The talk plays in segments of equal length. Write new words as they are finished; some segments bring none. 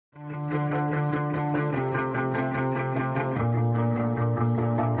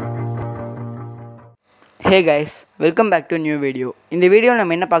Hey guys, welcome back to a new video. இந்த video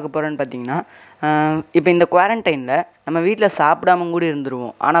நம்ம என்ன பார்க்க போறோம்னு பாத்தீங்கன்னா இப்போ இந்த குவாரண்டைன்ல நம்ம வீட்ல சாப்பிடாம கூட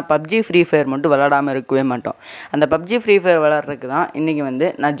இருந்துருவோம். ஆனா pubg free fire மட்டும் விளையாடாம இருக்கவே மாட்டோம். அந்த pubg free fire விளையாடுறதுக்கு தான்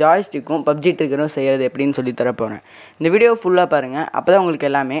இன்னைக்கு நான் joystickக்கும் pubg triggerரும் செய்யறது எப்படின்னு சொல்லி தர போறேன். இந்த வீடியோ ஃபுல்லா பாருங்க. அப்பதான் உங்களுக்கு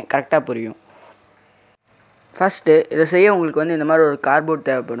எல்லாமே கரெக்ட்டா புரியும். ஃபர்ஸ்ட் இத செய்ய உங்களுக்கு இந்த மாதிரி ஒரு கார்ட்போர்ட்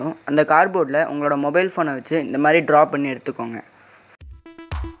தேவைப்படும். அந்த கார்ட்போர்ட்ல உங்களோட மொபைல் ஃபோனை வச்சு இந்த மாதிரி டிரா பண்ணி எடுத்துக்கோங்க.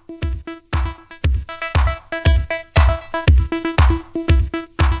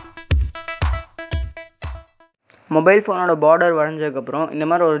 மொபைல் ஃபோனோட பார்டர் வரைஞ்சதுக்கப்புறம் இந்த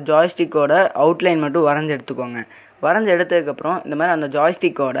மாதிரி ஒரு ஜாய்ஸ்டிக்கோட அவுட்லைன் மட்டும் வரைஞ்சி எடுத்துக்கோங்க. வரைஞ்சி எடுத்ததுக்கப்புறம் இந்த மாதிரி அந்த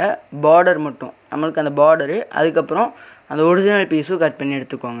ஜாய்ஸ்டிக்கோட பார்டர் மட்டும் நம்மளுக்கு அந்த பார்டரு அதுக்கப்புறம் அந்த ஒரிஜினல் பீஸும் கட் பண்ணி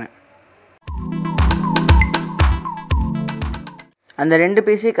எடுத்துக்கோங்க. அந்த ரெண்டு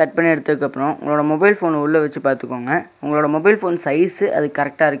பீஸையும் கட் பண்ணி எடுத்ததுக்கப்புறம் உங்களோட மொபைல் ஃபோனை உள்ளே வச்சு பார்த்துக்கோங்க. உங்களோட மொபைல் ஃபோன் சைஸு அது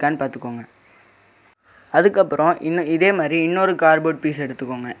கரெக்டாக இருக்கான்னு பார்த்துக்கோங்க. அதுக்கப்புறம் இதே மாதிரி இன்னொரு கார்ட்போர்ட் பீஸ்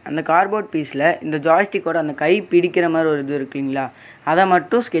எடுத்துக்கோங்க. அந்த கார்ட்போர்ட் பீஸில் இந்த ஜாய்ஸ்டிக்கோட அந்த கை பிடிக்கிற மாதிரி ஒரு இது இருக்கு இல்லைங்களா, அதை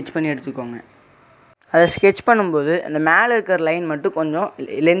மட்டும் ஸ்கெட்ச் பண்ணி எடுத்துக்கோங்க. அதை ஸ்கெட்ச் பண்ணும்போது அந்த மேலே இருக்கிற லைன் மட்டும் கொஞ்சம்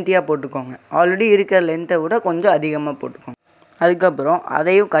லென்த்தியாக போட்டுக்கோங்க. ஆல்ரெடி இருக்கிற லென்த்தை விட கொஞ்சம் அதிகமாக போட்டுக்கோங்க. அதுக்கப்புறம்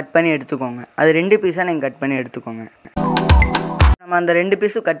அதையும் கட் பண்ணி எடுத்துக்கோங்க. அது ரெண்டு பீஸாக நீங்கள் கட் பண்ணி எடுத்துக்கோங்க. நம்ம அந்த ரெண்டு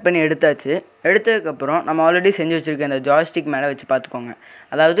பீஸும் கட் பண்ணி எடுத்தாச்சு. எடுத்ததுக்கப்புறம் நம்ம ஆல்ரெடி செஞ்சு வச்சுருக்க அந்த ஜாய்ஸ்டிக் மேலே வச்சு பார்த்துக்கோங்க.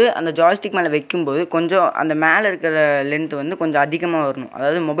 அதாவது அந்த ஜாய்ஸ்டிக் மேலே வைக்கும்போது கொஞ்சம் அந்த மேலே இருக்கிற லென்த் கொஞ்சம் அதிகமாக வரணும்.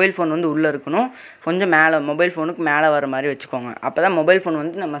 அதாவது மொபைல் ஃபோன் உள்ளே இருக்கணும், கொஞ்சம் மேலே மொபைல் ஃபோனுக்கு மேலே வர மாதிரி வச்சுக்கோங்க. அப்போ தான் மொபைல் ஃபோன்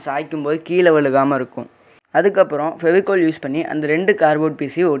நம்ம சாய்க்கும்போது கீழே விழுகாமல் இருக்கும். அதுக்கப்புறம் ஃபெவிகால் யூஸ் பண்ணி அந்த ரெண்டு கார்ட்போர்ட்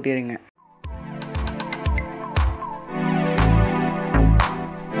பீஸையும் ஒட்டிடுங்க.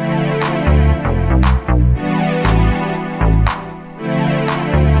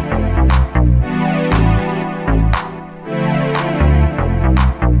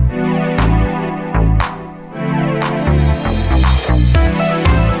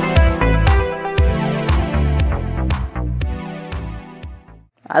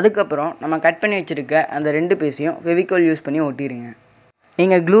 அதுக்கப்புறம் நம்ம கட் பண்ணி வச்சுருக்க அந்த ரெண்டு பீஸையும் ஃபெவிகால் யூஸ் பண்ணி ஒட்டிடுங்க.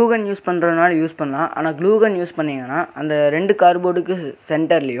 நீங்கள் க்ளூகன் யூஸ் பண்ணுறதுனால யூஸ் பண்ணலாம். ஆனால் க்ளூகன் யூஸ் பண்ணிங்கன்னா அந்த ரெண்டு கார்ட்போர்டுக்கு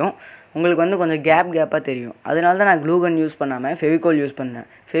சென்டர்லேயும் உங்களுக்கு கொஞ்சம் கேப்பாக தெரியும். அதனால தான் நான் க்ளூகன் யூஸ் பண்ணாமல் ஃபெவிகால் யூஸ் பண்ணுறேன்.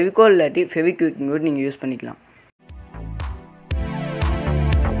 ஃபெவிகால் இல்லாட்டி ஃபெவிக்விக் கூட நீங்கள் யூஸ் பண்ணிக்கலாம்.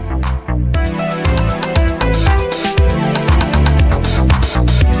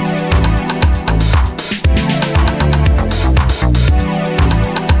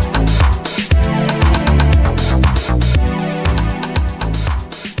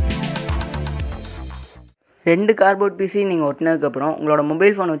 ரெண்டு கார்ட்போர்ட் பீஸையும் நீங்கள் ஒட்டினதுக்கப்புறம் உங்களோட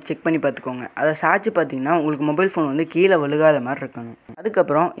மொபைல் ஃபோனை வச்சு செக் பண்ணி பார்த்துக்கோங்க. அதை சாய்ச்சி பார்த்தீங்கன்னா உங்களுக்கு மொபைல் ஃபோன் கீழே விழுகாத மாதிரி இருக்கணும்.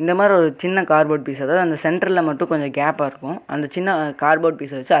 அதுக்கப்புறம் இந்த மாதிரி ஒரு சின்ன கார்ட்போர்ட் பீஸ், அதாவது அந்த சென்டரில் மட்டும் கொஞ்சம் கேப்பாக இருக்கும், அந்த சின்ன கார்ட்போர்ட்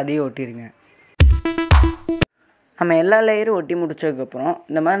பீஸை வச்சு அதையும் ஒட்டிடுங்க. நம்ம எல்லா லேயரும் ஒட்டி முடிச்சதுக்கப்புறம்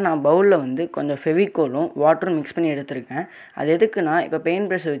இந்த மாதிரி நான் பவுலில் கொஞ்சம் ஃபெவிகோலும் வாட்டரும் மிக்ஸ் பண்ணி எடுத்துருக்கேன். அது எதுக்குன்னா, இப்போ பெயிண்ட்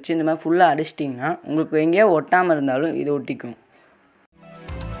ப்ரஷ்ஷை வச்சு இந்த மாதிரி ஃபுல்லாக அடிச்சிட்டிங்கன்னா உங்களுக்கு எங்கேயோ ஒட்டாமல் இருந்தாலும் இது ஒட்டிக்கும்.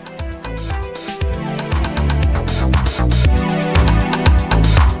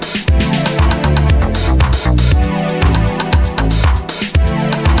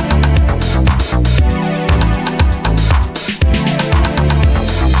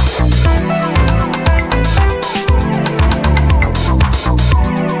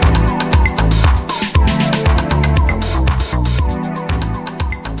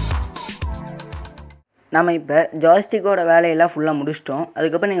 நம்ம இப்போ ஜாய்ஸ்டிக்கோட வேலையெல்லாம் ஃபுல்லாக முடிச்சிட்டோம்.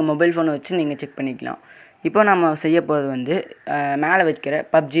 அதுக்கப்புறம் நீங்கள் மொபைல் ஃபோனை வச்சு நீங்கள் செக் பண்ணிக்கலாம். இப்போ நம்ம செய்ய போகிறது மேலே வைக்கிற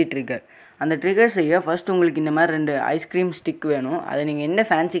pubg ட்ரிகர். அந்த ட்ரிகர் செய்ய ஃபஸ்ட் உங்களுக்கு இந்த மாதிரி 2 ஐஸ்கிரீம் ஸ்டிக் வேணும். அது நீங்கள் என்ன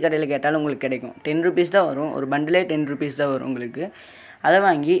ஃபேன்சி கடையில் கேட்டாலும் உங்களுக்கு கிடைக்கும். 10 rupees தான் வரும். ஒரு பண்டிலே 10 rupees தான் வரும் உங்களுக்கு. அதை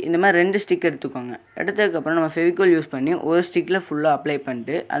வாங்கி இந்த மாதிரி 2 ஸ்டிக் எடுத்துக்கோங்க. எடுத்ததுக்கப்புறம் நம்ம ஃபெவிகால் யூஸ் பண்ணி ஒரு ஸ்டிக்கில் ஃபுல்லாக அப்ளை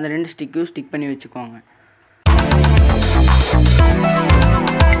பண்ணிட்டு அந்த 2 ஸ்டிக்கையும் ஸ்டிக் பண்ணி வச்சுக்கோங்க.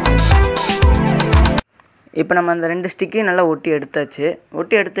 இப்போ நம்ம அந்த 2 ஸ்டிக்கையும் நல்லா ஒட்டி எடுத்தாச்சு.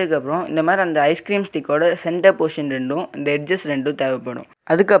 ஒட்டி எடுத்ததுக்கப்புறம் இந்த மாதிரி அந்த ஐஸ்கிரீம் ஸ்டிக்கோட சென்டர் போர்ஷன் ரெண்டும், இந்த எட்ஜஸ் ரெண்டும் தேவைப்படும்.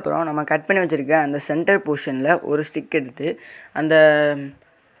 அதுக்கப்புறம் நம்ம கட் பண்ணி வச்சுருக்க அந்த சென்டர் போர்ஷனில் ஒரு ஸ்டிக் எடுத்து அந்த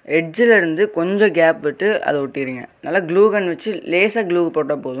எட்ஜில் இருந்து கொஞ்சம் கேப் விட்டு அதை ஒட்டிடுங்க. நல்லா க்ளூகன் வச்சு லேசாக க்ளூ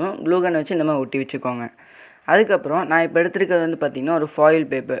போட்டால் போதும். க்ளூகன் வச்சு இந்த மாதிரி ஒட்டி வச்சுக்கோங்க. அதுக்கப்புறம் நான் இப்போ எடுத்துருக்கிறது பார்த்திங்கன்னா ஒரு ஃபாயில்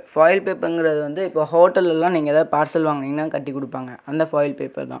பேப்பர். ஃபாயில் பேப்பருங்கிறது இப்போ ஹோட்டல்லலாம் நீங்கள் எதாவது பார்சல் வாங்கினீங்கன்னா கட்டி கொடுப்பாங்க, அந்த ஃபாயில்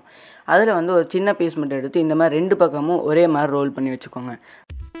பேப்பர் தான். அதில் ஒரு சின்ன பீஸ் மட்டும் எடுத்து இந்த மாதிரி 2 பக்கமும் ஒரே மாதிரி ரோல் பண்ணி வச்சுக்கோங்க.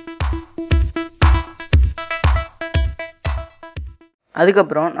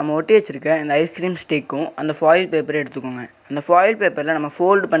 அதுக்கப்புறம் நம்ம ஒட்டி வச்சுருக்க இந்த ஐஸ்கிரீம் ஸ்டிக்கும் அந்த ஃபாயில் பேப்பரை எடுத்துக்கோங்க. அந்த ஃபாயில் பேப்பரில் நம்ம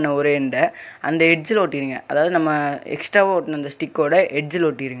ஃபோல்டு பண்ண ஒரு எண்டை அந்த எட்ஜில் ஒட்டிடுங்க. அதாவது நம்ம எக்ஸ்ட்ராவாக ஒட்டின அந்த ஸ்டிக்கோட எட்ஜில்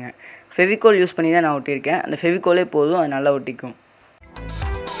ஒட்டிடுங்க. ஃபெவிகால் யூஸ் பண்ணி தான் நான் ஒட்டியிருக்கேன். அந்த ஃபெவிகாலே போதும், அது நல்லா ஒட்டிக்கும்.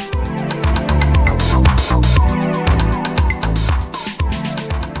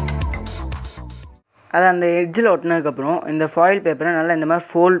 அதை அந்த எட்ஜில் ஒட்டினதுக்கப்புறம் இந்த ஃபாயில் பேப்பரை நல்லா இந்த மாதிரி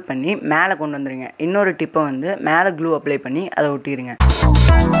ஃபோல்ட் பண்ணி மேலே கொண்டு வந்துடுங்க. இன்னொரு டிப்பை வந்து மேலே க்ளூ அப்ளை பண்ணி அதை ஒட்டிடுங்க.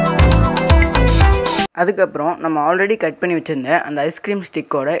 அதுக்கப்புறம் நம்ம ஆல்ரெடி கட் பண்ணி வச்சுருந்த அந்த ஐஸ்கிரீம்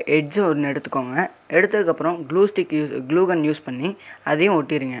ஸ்டிக்கோட எட்ஜு ஒன்று எடுத்துக்கோங்க. எடுத்ததுக்கப்புறம் க்ளூ கன் யூஸ் பண்ணி அதையும்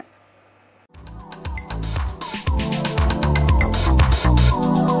ஒட்டிடுங்க.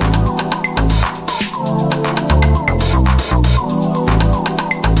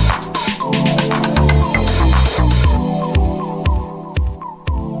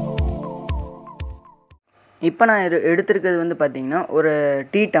 இப்போ நான் எடுத்துருக்கிறது வந்து பார்த்திங்கன்னா ஒரு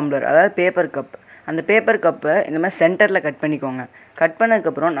டீ டம்ளர், அதாவது பேப்பர் கப். அந்த பேப்பர் கப்பை இந்த மாதிரி சென்டரில் கட் பண்ணிக்கோங்க. கட்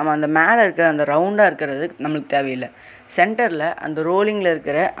பண்ணதுக்கப்புறம் நம்ம அந்த மேலே இருக்கிற அந்த ரவுண்டாக இருக்கிறது நம்மளுக்கு தேவையில்லை. சென்டரில் அந்த ரோலிங்கில்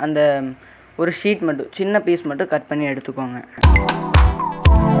இருக்கிற அந்த ஒரு ஷீட் மட்டும், சின்ன பீஸ் மட்டும் கட் பண்ணி எடுத்துக்கோங்க.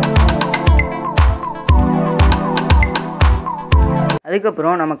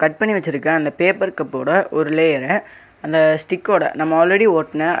 அதுக்கப்புறம் நம்ம கட் பண்ணி வச்சுருக்க அந்த பேப்பர் கப்போட ஒரு லேயரை அந்த ஸ்டிக்கோட நம்ம ஆல்ரெடி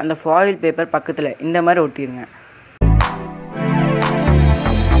ஒட்டின அந்த ஃபாயில் பேப்பர் பக்கத்தில் இந்த மாதிரி ஒட்டிடுங்க.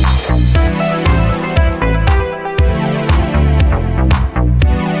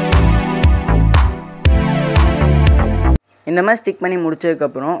 இந்த மாதிரி ஸ்டிக் பண்ணி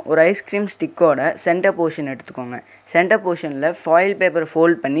முடிச்சதுக்கப்புறம் ஒரு ஐஸ்கிரீம் ஸ்டிக்கோட சென்டர் போர்ஷன் எடுத்துக்கோங்க. சென்டர் போர்ஷனில் ஃபாயில் பேப்பர்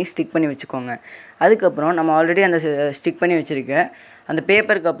ஃபோல்ட் பண்ணி ஸ்டிக் பண்ணி வச்சுக்கோங்க. அதுக்கப்புறம் நம்ம ஆல்ரெடி அந்த ஸ்டிக் பண்ணி வச்சுருக்க அந்த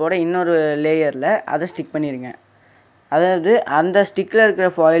பேப்பர் கப்போட இன்னொரு லேயரில் அதை ஸ்டிக் பண்ணிடுங்க. அதாவது அந்த ஸ்டிக்கில் இருக்கிற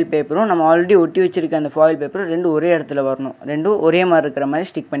ஃபாயில் பேப்பரும் நம்ம ஆல்ரெடி ஒட்டி வச்சுருக்க அந்த ஃபாயில் பேப்பரும் ரெண்டும் ஒரே இடத்துல வரணும். ரெண்டும் ஒரே மாதிரி இருக்கிற மாதிரி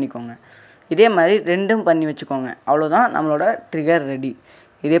ஸ்டிக் பண்ணிக்கோங்க. இதே மாதிரி ரெண்டும் பண்ணி வச்சுக்கோங்க. அவ்வளோதான், நம்மளோட ட்ரிகர் ரெடி.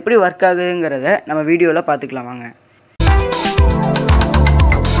 இது எப்படி ஒர்க் ஆகுதுங்கிறத நம்ம வீடியோவில் பார்த்துக்கலாம் வாங்க.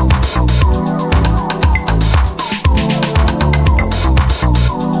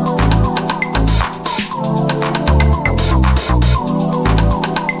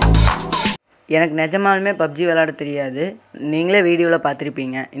 எனக்கு நிஜமாலுமே பப்ஜி விளாட தெரியாது. நீங்களே வீடியோவில்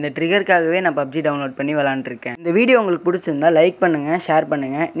பார்த்துருப்பீங்க. இந்த ட்ரிகருக்காகவே நான் பப்ஜி டவுன்லோட் பண்ணி விளாண்டுருக்கேன். இந்த வீடியோ உங்களுக்கு பிடிச்சிருந்தா லைக் பண்ணுங்கள், ஷேர்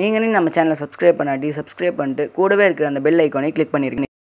பண்ணுங்கள். நீங்களும் நம்ம சேனலை சப்ஸ்கிரைப் பண்ணிட்டு கூடவே இருக்கிற அந்த பெல் ஐக்கானை கிளிக் பண்ணிருக்கீங்க.